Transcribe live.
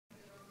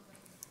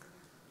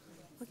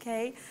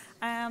Okay.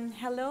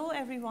 Hello,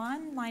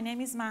 everyone. My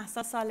name is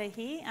Mahsa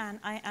Salehi,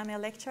 and I am a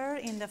lecturer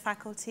in the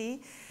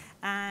faculty.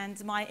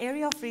 And my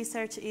area of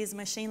research is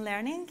machine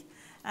learning.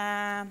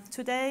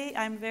 Today,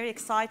 I'm very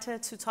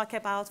excited to talk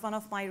about one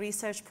of my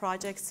research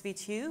projects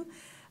with you,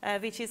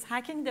 which is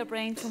hacking the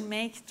brain to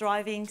make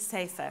driving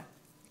safer.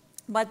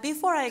 But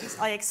before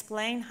I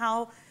explain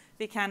how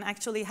we can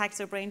actually hack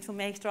the brain to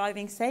make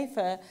driving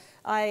safer,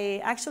 I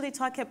actually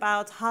talk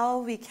about how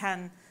we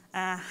can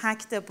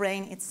hack the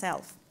brain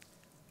itself.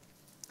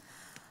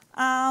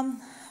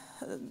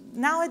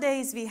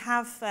 Nowadays, we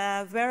have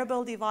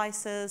wearable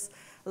devices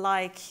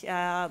like,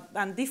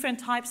 and different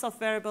types of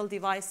wearable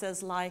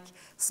devices like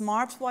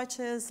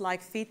smartwatches,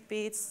 like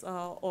Fitbits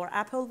or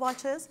Apple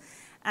Watches,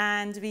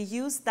 and we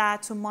use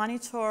that to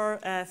monitor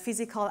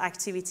physical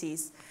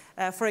activities.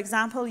 For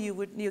example,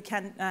 you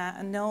can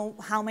know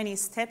how many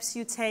steps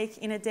you take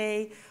in a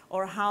day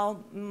or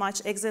how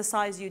much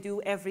exercise you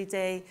do every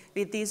day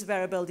with these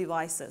wearable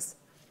devices.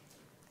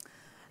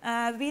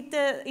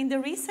 In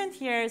the recent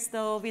years,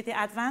 though, with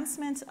the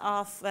advancement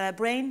of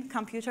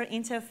brain-computer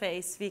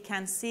interface, we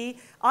can see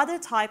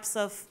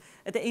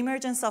the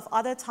emergence of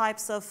other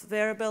types of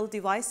wearable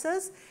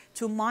devices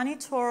to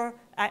monitor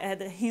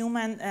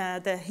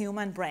the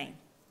human brain.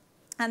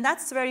 And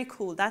that's very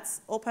cool.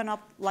 That's open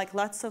up like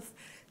lots of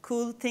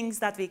cool things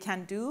that we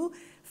can do.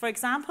 For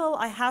example,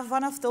 I have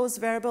one of those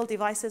wearable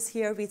devices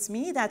here with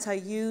me that I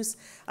use.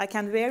 I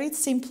can wear it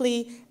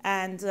simply,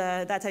 and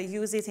that I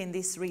use it in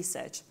this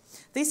research.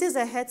 This is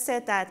a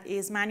headset that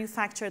is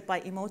manufactured by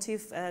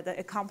Emotive,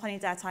 a company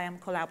that I am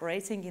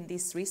collaborating in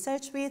this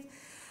research with.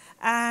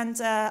 And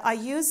and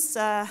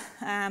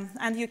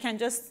you can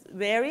just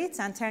wear it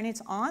and turn it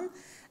on.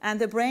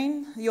 And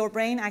your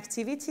brain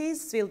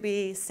activities will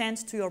be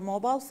sent to your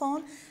mobile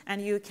phone,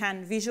 and you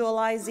can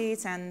visualize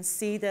it and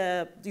see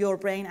your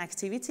brain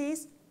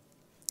activities.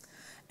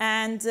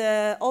 And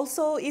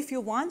also, if you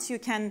want, you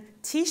can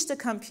teach the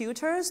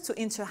computers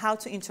how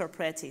to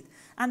interpret it.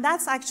 And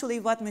that's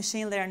actually what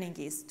machine learning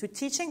is, to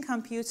teaching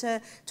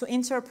computer to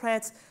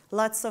interpret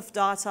lots of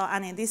data,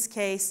 and in this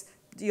case,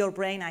 your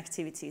brain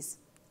activities.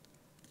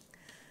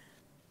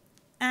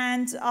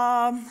 And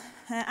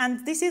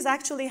this is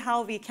actually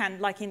how we can,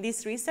 like in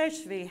this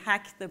research, we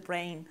hack the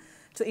brain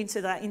to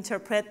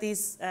interpret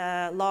these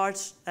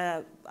large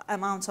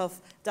amount of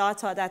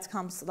data that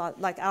comes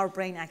like our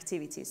brain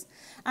activities.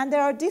 And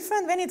there are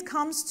different, when it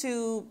comes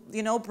to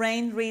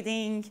brain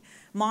reading,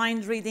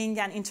 mind reading,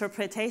 and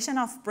interpretation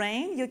of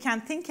brain, you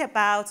can think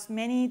about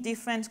many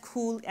different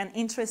cool and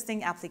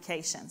interesting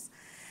applications.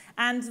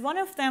 And one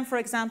of them, for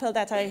example,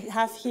 that I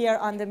have here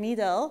in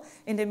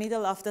the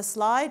middle of the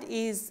slide,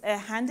 is a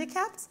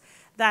handicapped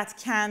that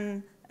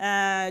can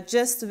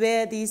just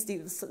wear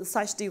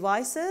such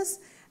devices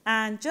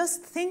and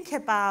just think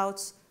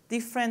about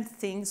different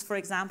things, for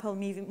example,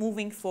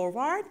 moving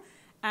forward,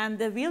 and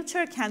the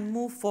wheelchair can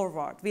move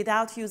forward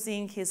without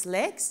using his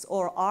legs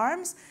or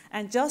arms,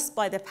 and just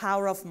by the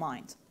power of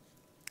mind.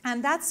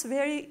 And that's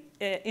very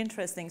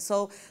interesting.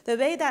 So the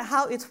way that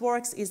how it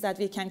works is that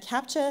we can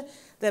capture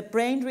the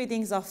brain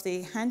readings of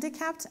the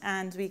handicapped,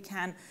 and we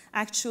can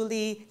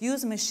actually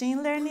use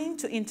machine learning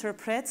to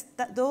interpret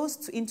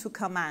those into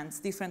commands,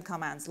 different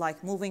commands,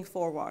 like moving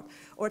forward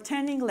or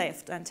turning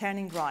left and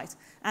turning right.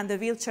 And the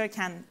wheelchair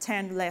can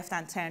turn left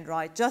and turn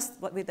right just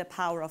with the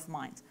power of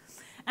mind.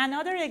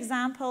 Another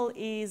example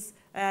is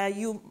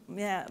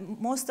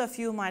most of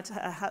you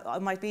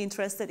might be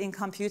interested in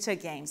computer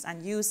games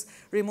and use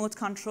remote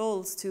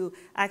controls to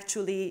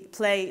actually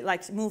play,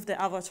 like move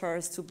the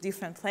avatars to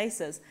different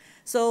places.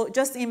 So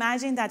just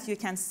imagine that you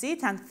can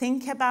sit and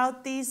think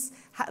about these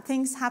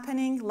things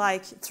happening,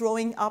 like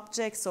throwing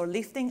objects or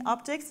lifting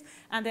objects,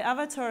 and the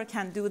avatar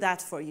can do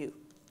that for you.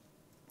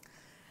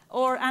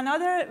 Or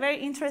another very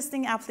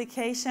interesting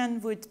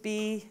application would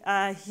be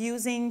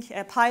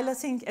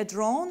piloting a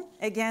drone,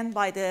 again,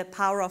 by the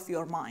power of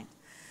your mind.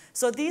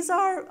 So these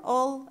are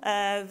all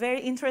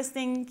very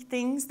interesting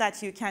things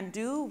that you can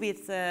do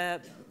with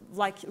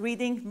like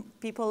reading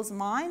people's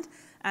mind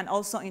and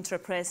also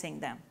interpreting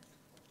them.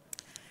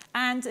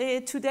 And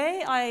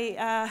today,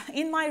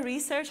 in my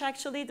research,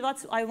 actually,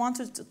 what I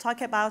wanted to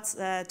talk about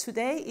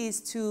today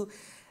is to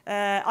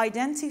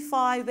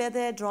identify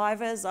whether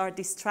drivers are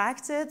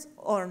distracted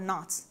or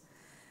not.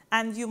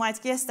 And you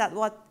might guess that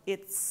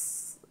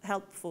it's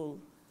helpful.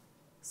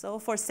 So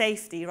for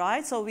safety,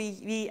 right? So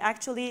we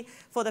actually,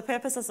 for the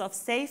purposes of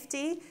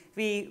safety,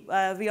 we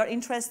are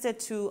interested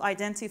to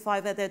identify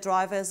whether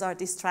drivers are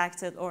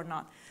distracted or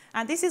not.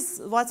 And this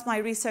is what my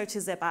research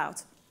is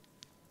about.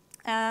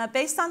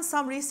 Based on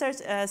some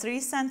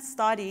recent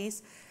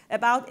studies,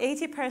 about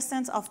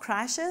 80% of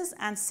crashes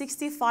and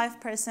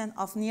 65%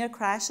 of near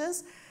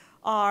crashes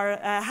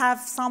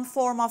have some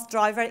form of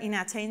driver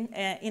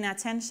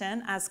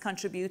inattention as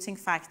contributing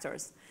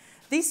factors.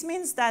 This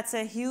means that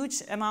a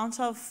huge amount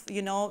of,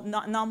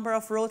 number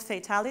of road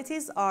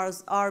fatalities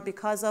are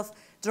because of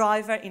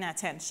driver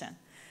inattention.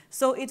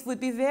 So it would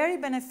be very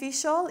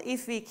beneficial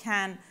if we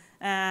can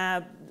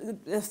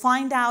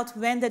find out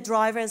when the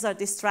drivers are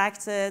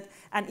distracted,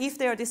 and if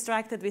they are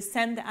distracted, we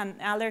send an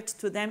alert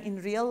to them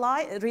in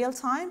real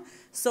time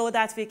so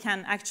that we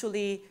can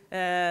actually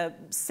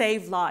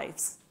save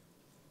lives.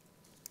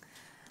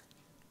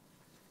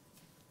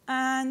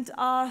 And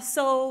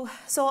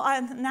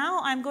now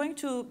I'm going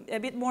to a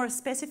bit more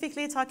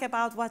specifically talk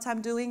about what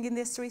I'm doing in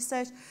this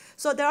research.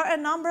 So there are a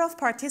number of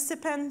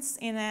participants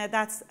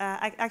that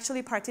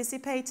actually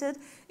participated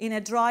in a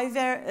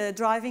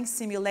driving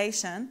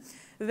simulation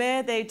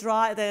where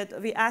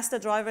we asked the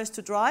drivers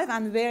to drive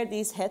and wear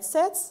these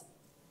headsets.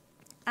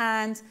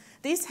 And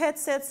these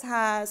headsets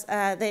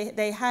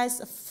they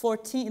have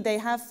 14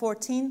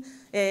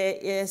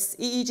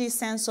 EEG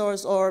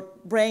sensors or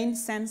brain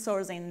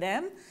sensors in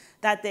them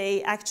that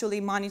they actually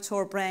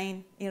monitor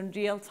brain in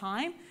real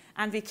time.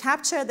 And we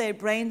capture their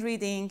brain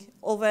reading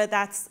over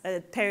that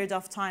period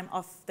of time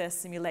of the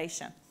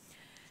simulation.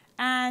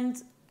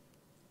 And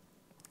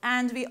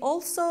we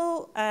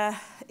also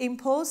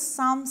impose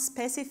some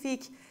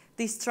specific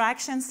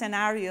distraction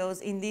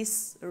scenarios in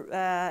this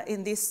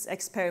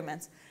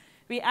experiment.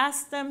 We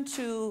ask them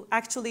to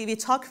we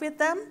talk with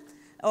them,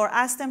 or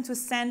ask them to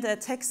send a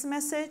text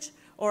message,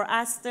 or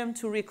ask them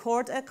to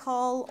record a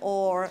call,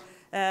 or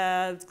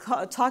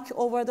talk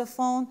over the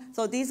phone.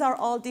 So these are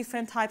all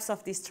different types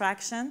of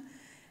distraction.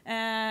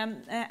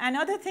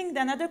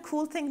 Another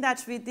cool thing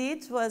that we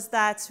did was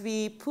that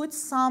we put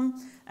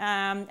some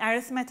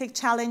arithmetic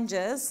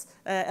challenges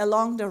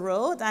along the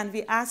road, and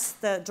we asked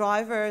the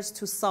drivers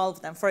to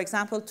solve them. For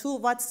example,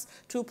 what's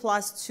 2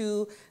 plus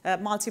 2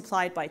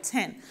 multiplied by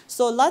 10?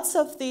 So lots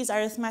of these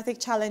arithmetic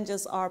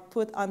challenges are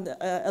put on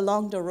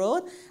along the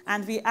road,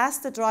 and we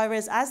asked the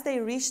drivers, as they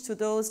reach to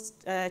those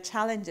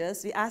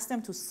challenges, we asked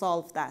them to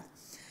solve that.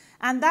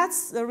 And that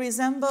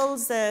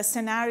resembles a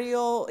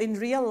scenario in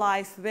real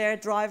life where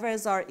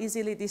drivers are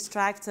easily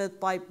distracted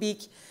by big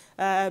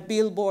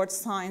billboard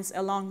signs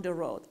along the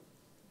road.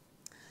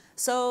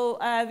 So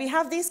we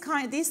have these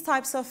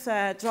types of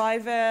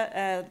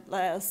driver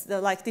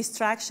like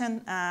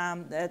distraction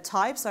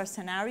types or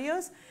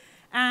scenarios.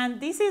 And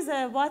this is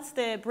what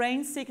the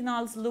brain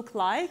signals look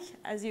like.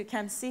 As you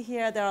can see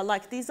here,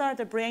 these are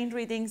the brain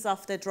readings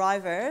of the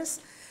drivers.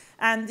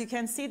 And you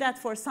can see that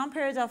for some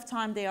period of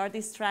time they are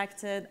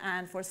distracted,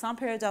 and for some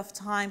period of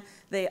time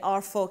they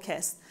are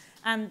focused.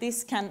 And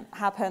this can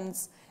happen.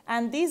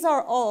 And these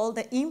are all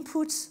the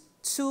inputs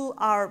to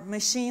our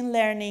machine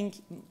learning.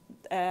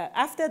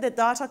 After the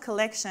data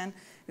collection,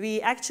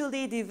 we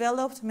actually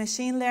developed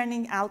machine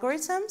learning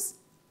algorithms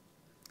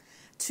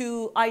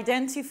to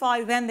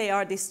identify when they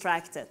are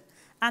distracted.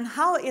 And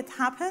how it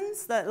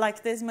happens,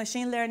 like these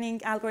machine learning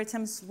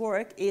algorithms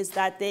work, is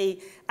that they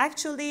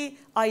actually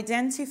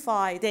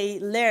they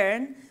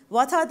learn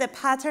what are the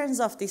patterns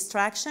of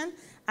distraction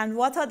and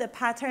what are the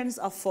patterns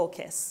of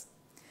focus.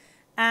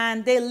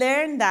 And they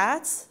learn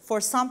that for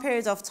some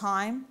period of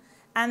time.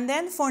 And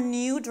then for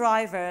new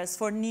drivers,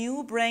 for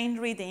new brain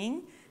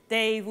reading,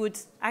 they would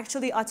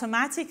actually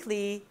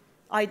automatically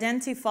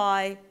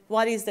identify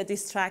what is the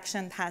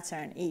distraction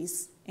pattern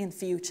is in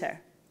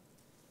future.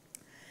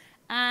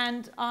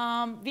 And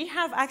we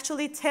have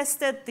actually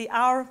tested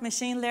our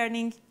machine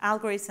learning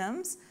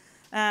algorithms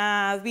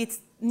with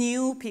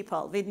new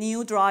people, with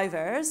new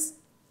drivers.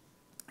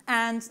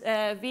 And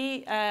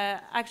we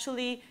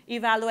actually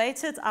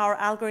evaluated our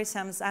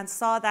algorithms and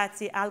saw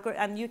that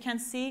and you can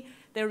see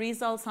the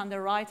results on the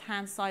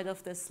right-hand side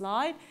of the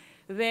slide,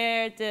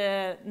 where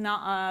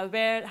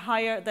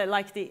higher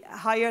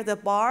the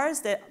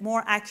bars, the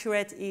more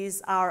accurate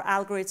is our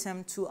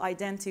algorithm to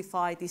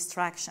identify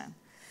distraction.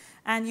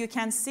 And you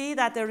can see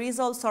that the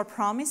results are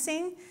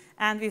promising,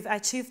 and we've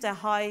achieved a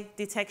high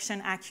detection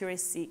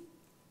accuracy.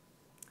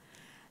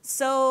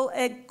 So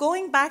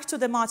going back to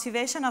the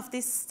motivation of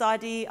this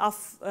study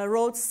of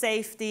road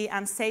safety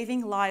and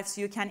saving lives,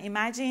 you can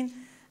imagine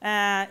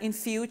in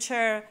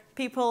future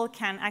people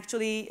can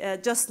actually,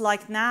 just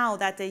like now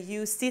that they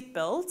use seat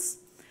belts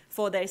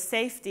for their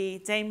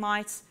safety, they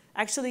might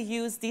actually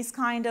use this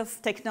kind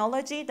of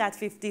technology that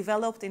we've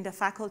developed in the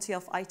Faculty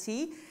of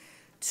IT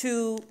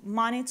to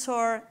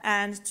monitor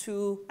and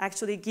to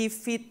actually give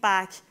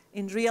feedback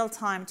in real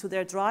time to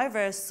their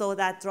drivers, so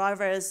that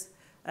drivers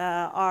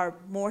are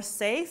more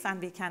safe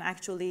and we can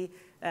actually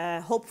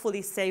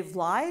hopefully save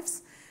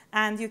lives.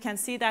 And you can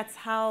see that's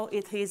how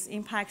it is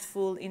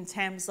impactful in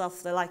terms of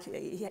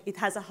it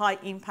has a high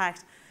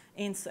impact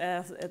in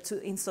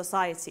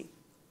society.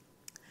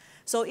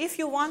 So if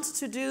you want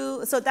to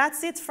do, so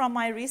that's it from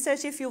my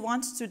research. If you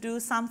want to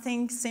do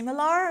something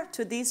similar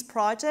to these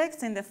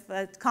projects in the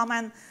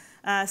common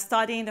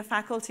study in the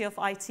Faculty of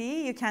IT,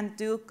 you can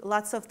do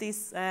lots of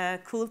these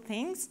cool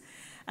things.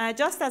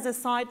 Just as a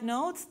side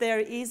note, there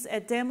is a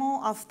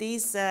demo of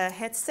these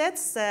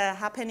headsets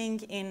happening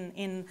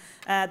in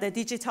the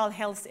digital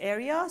health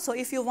area. So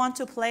if you want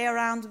to play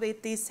around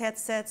with these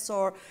headsets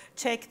or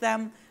check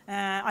them,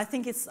 I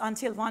think it's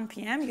until 1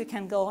 p.m. You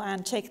can go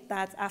and check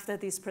that after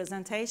this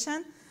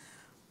presentation.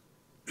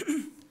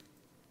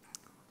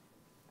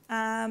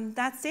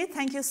 That's it.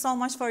 Thank you so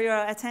much for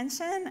your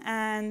attention,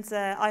 and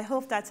I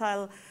hope that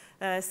I'll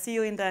see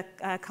you in the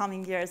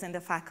coming years in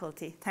the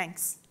faculty.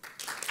 Thanks.